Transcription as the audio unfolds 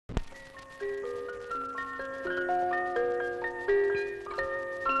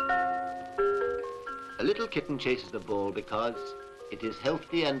little kitten chases the ball because it is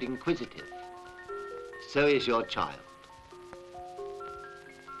healthy and inquisitive. So is your child.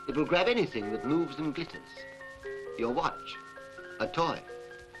 It will grab anything that moves and glitters. Your watch, a toy,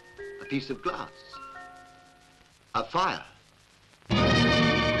 a piece of glass, a fire.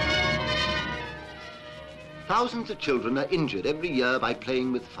 Thousands of children are injured every year by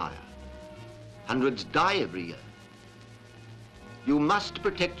playing with fire. Hundreds die every year. You must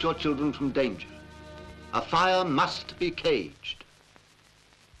protect your children from danger. A fire must be caged.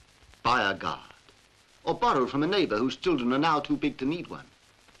 Buy a guard, or borrow from a neighbor whose children are now too big to need one.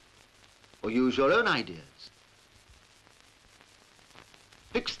 Or use your own ideas.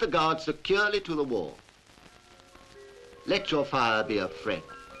 Fix the guard securely to the wall. Let your fire be a friend,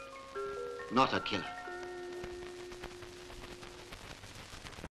 not a killer.